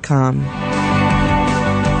tdjacobs.com.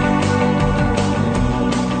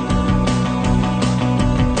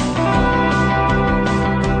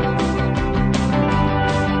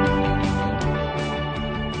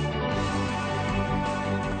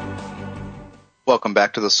 welcome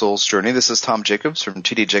back to The Soul's Journey. This is Tom Jacobs from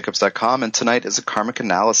tdjacobs.com, and tonight is a karmic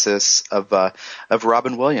analysis of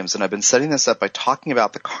Robin Williams. And I've been setting this up by talking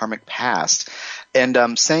about the karmic past and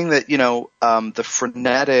saying that, the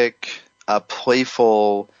frenetic,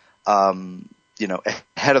 playful, ahead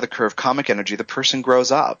of the curve comic energy, the person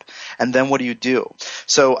grows up. And then what do you do?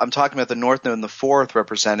 So I'm talking about the North Node and the Fourth,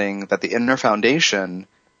 representing that the inner foundation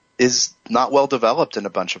is not well developed in a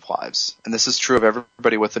bunch of lives. And this is true of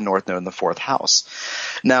everybody with the North Node in the fourth house.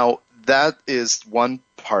 Now, that is one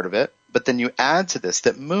part of it, but then you add to this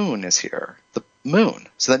that Moon is here, the Moon.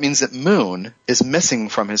 So that means that Moon is missing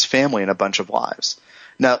from his family in a bunch of lives.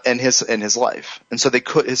 Now, and his life. And so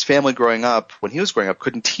his family growing up, when he was growing up,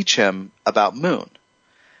 couldn't teach him about Moon.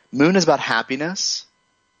 Moon is about happiness,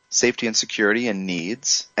 safety and security and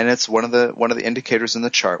needs, and it's one of the indicators in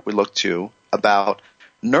the chart we look to about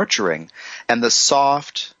nurturing and the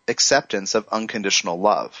soft acceptance of unconditional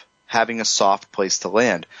love, having a soft place to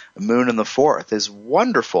land. Moon in the fourth is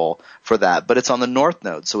wonderful for that, but it's on the North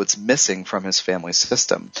Node, so it's missing from his family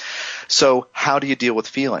system. So how do you deal with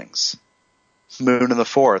feelings? Moon in the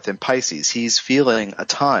fourth in Pisces, he's feeling a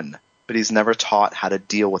ton, but he's never taught how to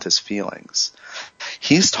deal with his feelings.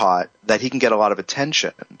 He's taught that he can get a lot of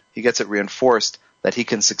attention. He gets it reinforced that he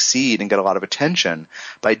can succeed and get a lot of attention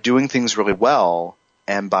by doing things really well,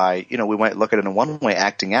 and by, we might look at it in one way,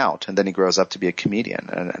 acting out, and then he grows up to be a comedian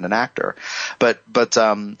and an actor. But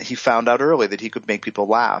he found out early that he could make people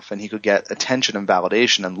laugh, and he could get attention and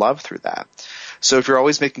validation and love through that. So if you're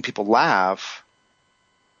always making people laugh,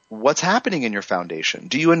 what's happening in your foundation?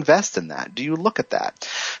 Do you invest in that? Do you look at that?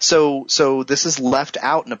 So this is left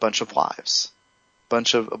out in a bunch of lives. A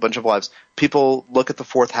bunch of lives. People look at the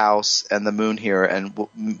fourth house and the Moon here and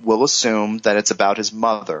will assume that it's about his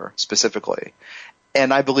mother specifically.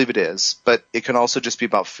 And I believe it is, but it can also just be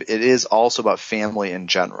it is also about family in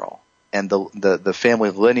general and the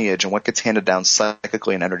family lineage and what gets handed down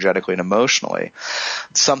psychically and energetically and emotionally.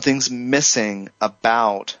 Something's missing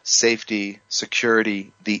about safety,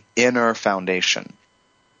 security, the inner foundation.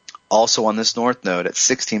 Also on this North Node at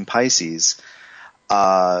 16 Pisces,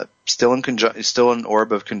 still in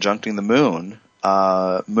orb of conjuncting the Moon,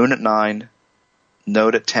 Moon at 9,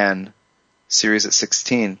 Node at 10, Ceres at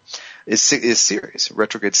 16. Is Ceres,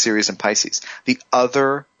 retrograde Ceres in Pisces, the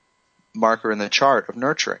other marker in the chart of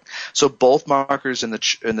nurturing. So both markers in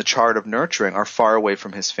the chart of nurturing are far away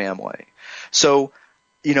from his family. So,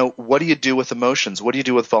 what do you do with emotions? What do you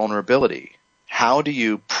do with vulnerability? How do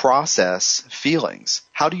you process feelings?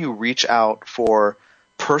 How do you reach out for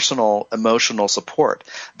personal emotional support?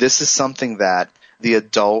 This is something that the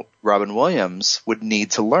adult Robin Williams would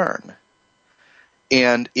need to learn.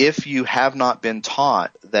 And if you have not been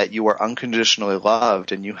taught that you are unconditionally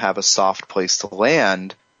loved and you have a soft place to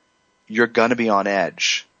land, you're going to be on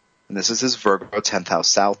edge. And this is his Virgo 10th house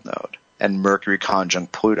south node and Mercury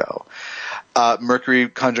conjunct Pluto. Mercury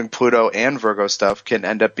conjunct Pluto and Virgo stuff can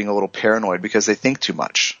end up being a little paranoid because they think too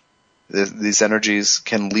much. These energies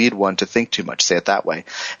can lead one to think too much, say it that way,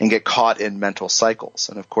 and get caught in mental cycles.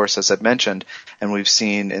 And of course, as I've mentioned, and we've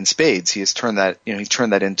seen in spades, he has turned that, he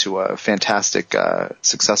turned that into a fantastic,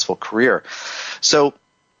 successful career. So,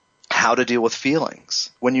 how to deal with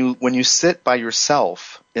feelings. When you sit by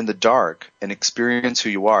yourself in the dark and experience who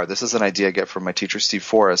you are, this is an idea I get from my teacher, Steve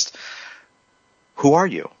Forrest. Who are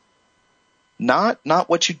you? Not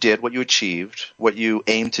what you did, what you achieved, what you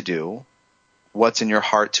aim to do, what's in your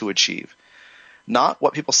heart to achieve. Not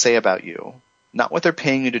what people say about you, not what they're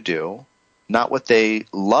paying you to do, not what they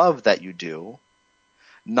love that you do,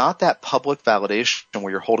 not that public validation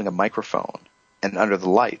where you're holding a microphone and under the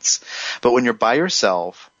lights. But when you're by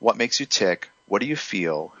yourself, what makes you tick? What do you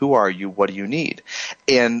feel? Who are you? What do you need?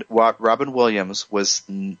 And what Robin Williams was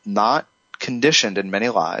not conditioned in many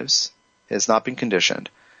lives, has not been conditioned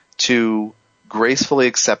to gracefully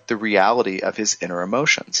accept the reality of his inner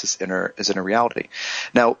emotions, his inner reality.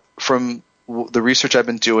 Now, from the research I've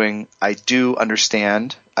been doing, I do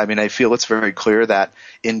understand. I feel it's very clear that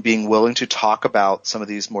in being willing to talk about some of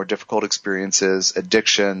these more difficult experiences,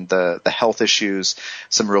 addiction, the health issues,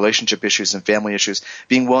 some relationship issues and family issues,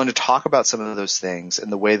 being willing to talk about some of those things in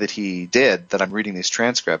the way that he did, that I'm reading these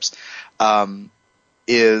transcripts,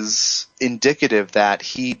 is indicative that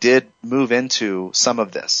he did move into some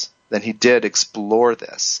of this. Then he did explore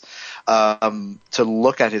this, to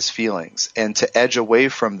look at his feelings and to edge away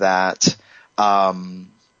from that,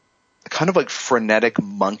 kind of like frenetic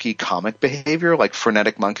monkey comic behavior, like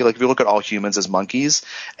frenetic monkey. Like if you look at all humans as monkeys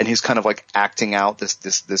and he's kind of like acting out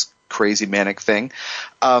this crazy manic thing,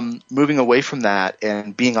 moving away from that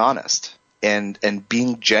and being honest and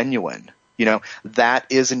being genuine, that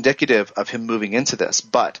is indicative of him moving into this.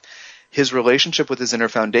 But his relationship with his inner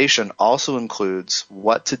foundation also includes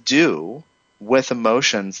what to do with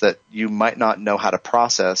emotions that you might not know how to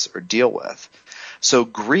process or deal with. So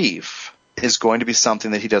grief is going to be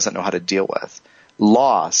something that he doesn't know how to deal with.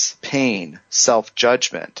 Loss, pain,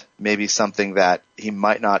 self-judgment may be something that he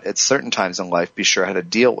might not at certain times in life be sure how to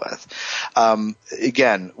deal with.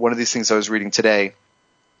 Again, one of these things I was reading today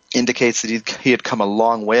indicates that he had come a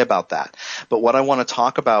long way about that. But what I want to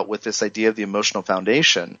talk about with this idea of the emotional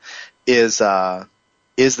foundation is the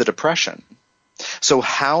depression. So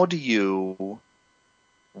how do you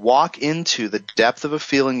walk into the depth of a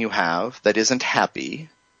feeling you have that isn't happy,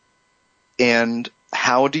 and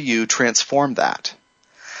how do you transform that?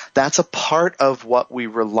 That's a part of what we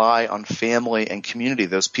rely on family and community,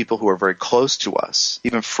 those people who are very close to us,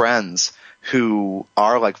 even friends who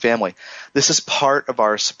are like family. This is part of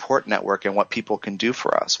our support network and what people can do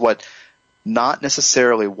for us. What not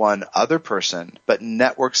necessarily one other person, but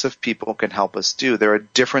networks of people can help us do. There are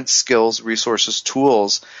different skills, resources,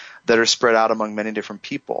 tools that are spread out among many different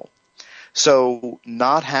people. So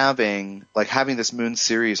not having this moon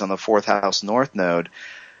series on the 4th house north node,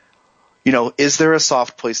 is there a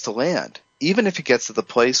soft place to land? Even if he gets to the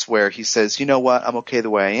place where he says, you know what, I'm okay the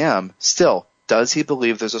way I am, still, does he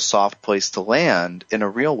believe there's a soft place to land in a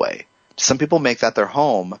real way? Some people make that their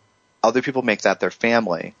home. Other people make that their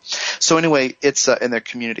family. So anyway, it's in their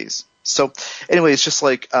communities. So anyway, it's just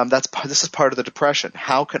like this is part of the depression.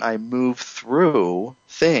 How can I move through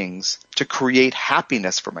things to create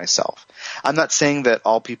happiness for myself? I'm not saying that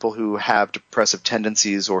all people who have depressive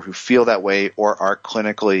tendencies or who feel that way or are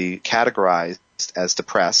clinically categorized as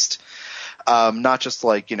depressed, not just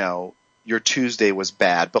like, your Tuesday was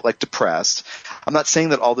bad, but like depressed. I'm not saying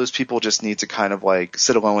that all those people just need to kind of like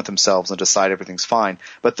sit alone with themselves and decide everything's fine.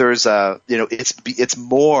 But there's it's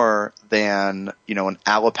more than, an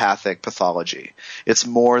allopathic pathology. It's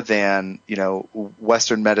more than,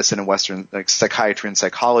 Western medicine and Western psychiatry and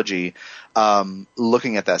psychology,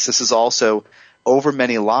 looking at this. This is also over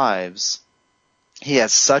many lives. He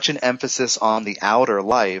has such an emphasis on the outer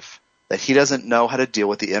life that he doesn't know how to deal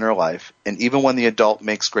with the inner life. And even when the adult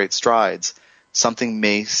makes great strides, something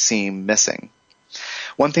may seem missing.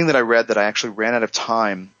 One thing that I read that I actually ran out of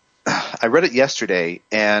time, I read it yesterday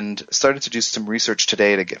and started to do some research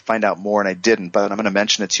today to find out more, and I didn't, but I'm going to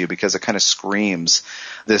mention it to you because it kind of screams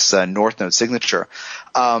this North Node signature,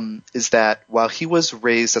 is that while he was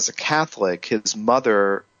raised as a Catholic, his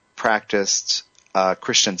mother practiced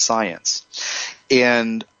Christian Science.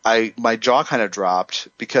 And my jaw kind of dropped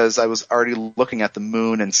because I was already looking at the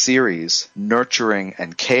moon and Ceres, nurturing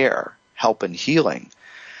and care, help and healing.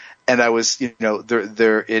 And I was,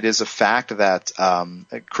 there it is a fact that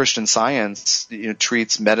Christian Science,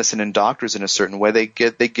 treats medicine and doctors in a certain way. They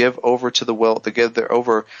give over to the will, they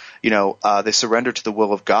surrender to the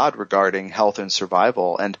will of God regarding health and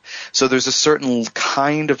survival. And so there's a certain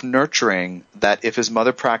kind of nurturing that if his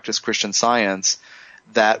mother practiced Christian Science,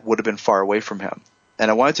 that would have been far away from him. And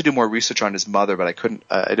I wanted to do more research on his mother, but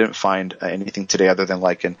I didn't find anything today other than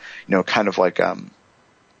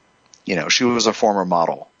she was a former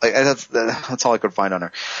model. That's all I could find on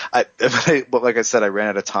her. But like I said, I ran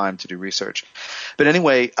out of time to do research. But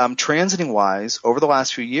anyway, transiting wise, over the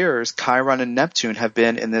last few years, Chiron and Neptune have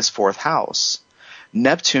been in this 4th house.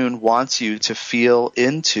 Neptune wants you to feel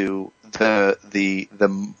into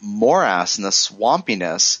the morass and the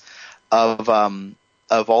swampiness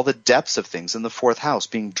of all the depths of things in the 4th house,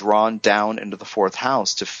 being drawn down into the 4th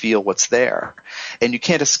house to feel what's there. And you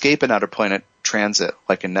can't escape an outer planet transit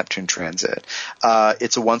like a Neptune transit.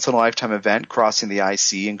 It's a once-in-a-lifetime event, crossing the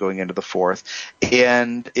IC and going into the 4th.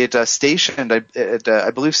 And it stationed at,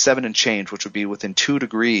 I believe, 7 and change, which would be within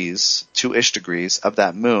 2-ish degrees of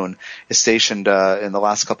that moon, is stationed in the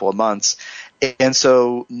last couple of months. And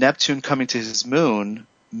so Neptune coming to his moon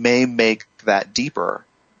may make that deeper.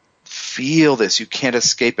 Feel this. You can't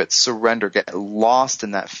escape it. Surrender. Get lost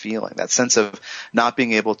in that feeling, that sense of not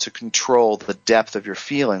being able to control the depth of your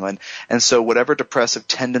feeling. And so whatever depressive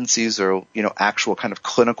tendencies or, actual kind of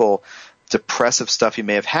clinical depressive stuff you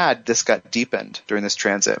may have had, this got deepened during this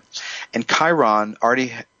transit. And Chiron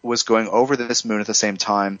already was going over this moon at the same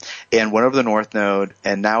time and went over the North Node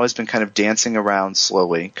and now has been kind of dancing around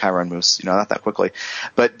slowly. Chiron moves, not that quickly,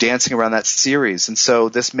 but dancing around that Ceres. And so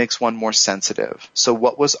this makes one more sensitive. So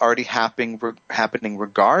what was already happening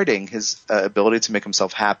regarding his ability to make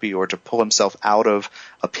himself happy or to pull himself out of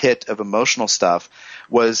a pit of emotional stuff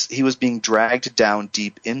was he was being dragged down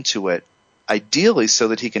deep into it, ideally so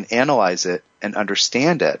that he can analyze it and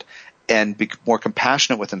understand it and be more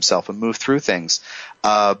compassionate with himself and move through things.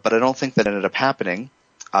 But I don't think that ended up happening,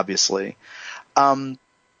 obviously.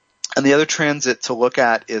 And the other transit to look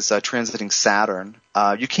at is transiting Saturn.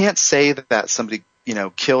 You can't say that somebody,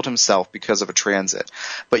 killed himself because of a transit,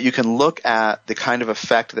 but you can look at the kind of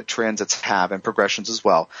effect that transits have, and progressions as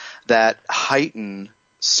well, that heighten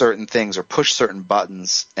certain things or push certain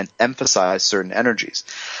buttons and emphasize certain energies.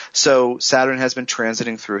 So Saturn has been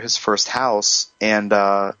transiting through his first house and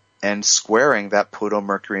squaring that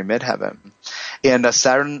Pluto-Mercury midheaven. And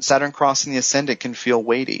Saturn crossing the ascendant can feel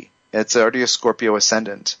weighty. It's already a Scorpio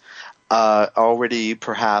ascendant. Already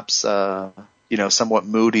perhaps, somewhat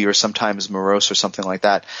moody or sometimes morose or something like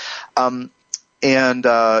that. One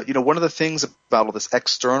of the things about all this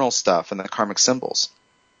external stuff and the karmic symbols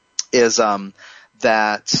is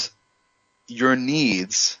that your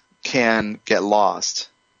needs can get lost.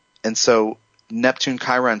 And so Neptune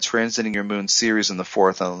Chiron transiting your moon Ceres in the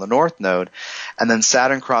 4th and on the North Node, and then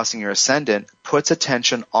Saturn crossing your ascendant puts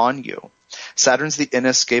attention on you. Saturn's the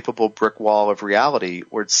inescapable brick wall of reality,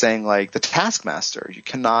 where it's saying, like, the taskmaster, you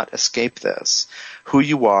cannot escape this, who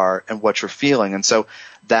you are and what you're feeling. And so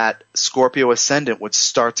that Scorpio ascendant would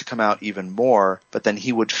start to come out even more, but then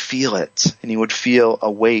he would feel it, and he would feel a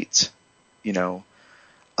weight, a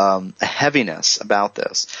heaviness about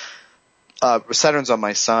this. Saturn's on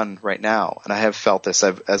my sun right now, and I have felt this.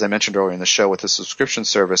 As I mentioned earlier in the show, with the subscription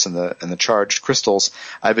service and the charged crystals,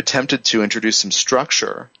 I've attempted to introduce some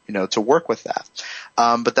structure, to work with that.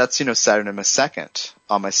 But that's, Saturn in my second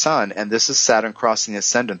on my sun, and this is Saturn crossing the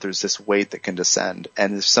ascendant. There's this weight that can descend,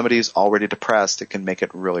 and if somebody is already depressed, it can make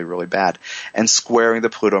it really, really bad. And squaring the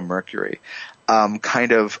Pluto-Mercury,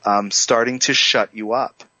 starting to shut you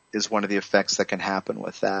up, is one of the effects that can happen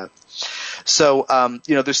with that. So,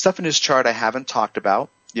 there's stuff in his chart I haven't talked about.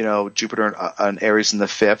 Jupiter and Aries in the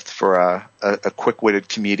 5th for a quick-witted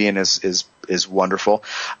comedian is wonderful.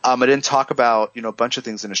 I didn't talk about, a bunch of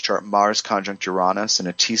things in his chart. Mars conjunct Uranus in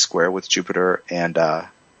a T-square with Jupiter and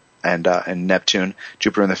Neptune,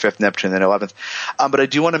 Jupiter in the 5th, Neptune in the 11th. But I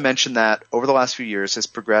do want to mention that over the last few years, his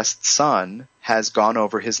progressed sun has gone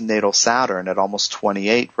over his natal Saturn at almost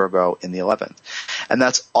 28 Virgo in the 11th. And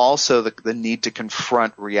that's also the need to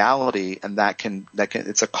confront reality, and that can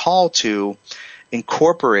it's a call to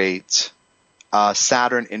incorporate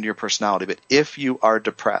Saturn into your personality. But if you are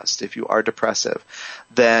depressed, if you are depressive,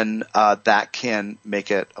 then that can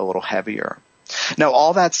make it a little heavier. Now,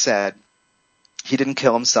 all that said, he didn't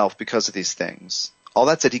kill himself because of these things. All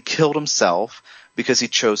that said, he killed himself because he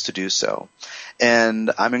chose to do so.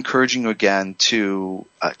 And I'm encouraging you again to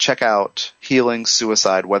check out Healing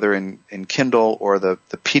Suicide, whether in Kindle or the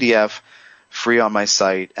PDF free on my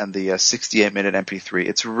site, and the 68-minute MP3.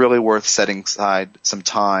 It's really worth setting aside some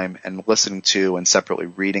time and listening to and separately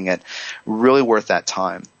reading it. Really worth that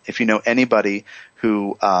time. If you know anybody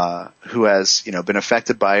who has been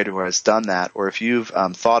affected by it, or has done that, or if you've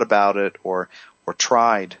thought about it or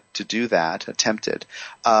tried to do that, attempted,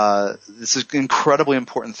 this is an incredibly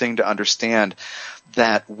important thing to understand,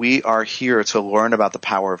 that we are here to learn about the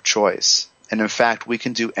power of choice. And in fact, we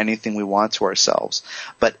can do anything we want to ourselves.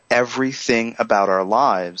 But everything about our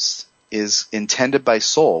lives is intended by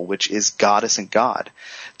soul, which is Goddess and God,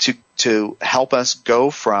 to help us go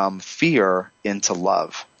from fear into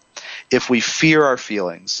love. If we fear our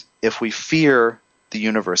feelings, if we fear the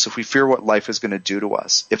universe, if we fear what life is going to do to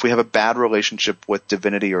us, if we have a bad relationship with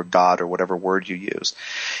divinity or God or whatever word you use,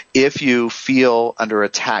 if you feel under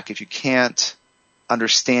attack, if you can't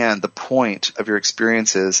understand the point of your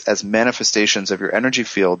experiences as manifestations of your energy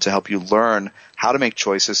field to help you learn how to make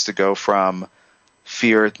choices to go from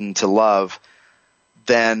fear into love,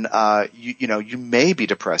 then you may be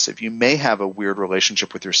depressive. You may have a weird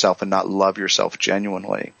relationship with yourself and not love yourself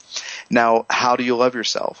genuinely. Now, how do you love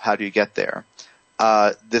yourself? How do you get there?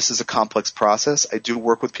 This is a complex process. I do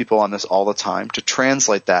work with people on this all the time to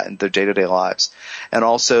translate that into their day-to-day lives. And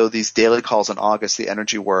also these daily calls in August, the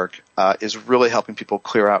energy work, is really helping people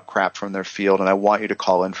clear out crap from their field, and I want you to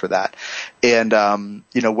call in for that. And,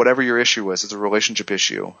 whatever your issue is, it's a relationship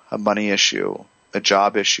issue, a money issue, a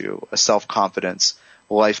job issue, a self-confidence,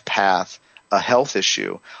 life path, a health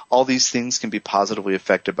issue. All these things can be positively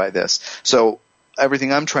affected by this. So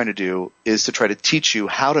everything I'm trying to do is to try to teach you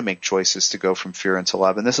how to make choices to go from fear into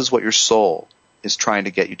love. And this is what your soul is trying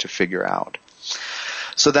to get you to figure out.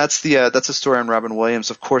 So that's the story on Robin Williams.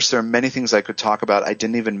 Of course, there are many things I could talk about. I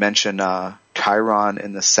didn't even mention Chiron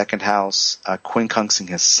in the second house, quincunxing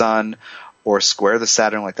his sun, or square the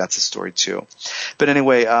Saturn. Like, that's a story too. But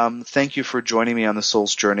anyway, thank you for joining me on the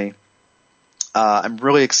Soul's Journey. I'm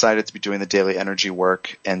really excited to be doing the daily energy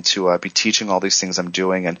work and to be teaching all these things I'm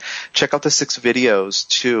doing. And check out the 6 videos,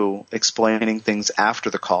 too, explaining things after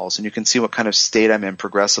the calls. And you can see what kind of state I'm in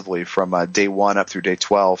progressively from day 1 up through day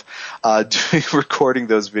 12. Recording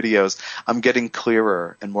those videos, I'm getting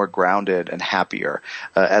clearer and more grounded and happier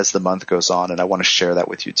as the month goes on. And I want to share that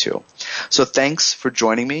with you, too. So thanks for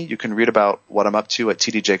joining me. You can read about what I'm up to at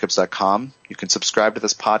tdjacobs.com. You can subscribe to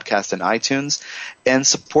this podcast in iTunes and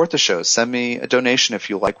support the show. Send me a donation if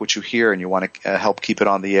you like what you hear and you want to help keep it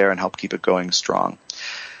on the air and help keep it going strong.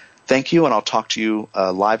 Thank you, and I'll talk to you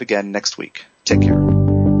live again next week. Take care.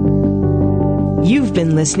 You've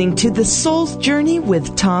been listening to The Soul's Journey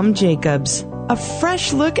with Tom Jacobs, a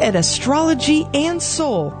fresh look at astrology and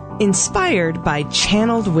soul, inspired by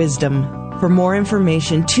channeled wisdom. For more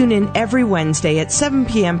information, tune in every Wednesday at 7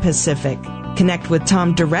 p.m. Pacific. Connect with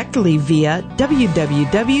Tom directly via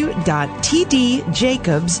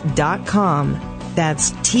www.tdjacobs.com.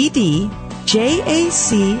 That's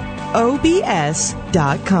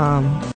tdjacobs.com.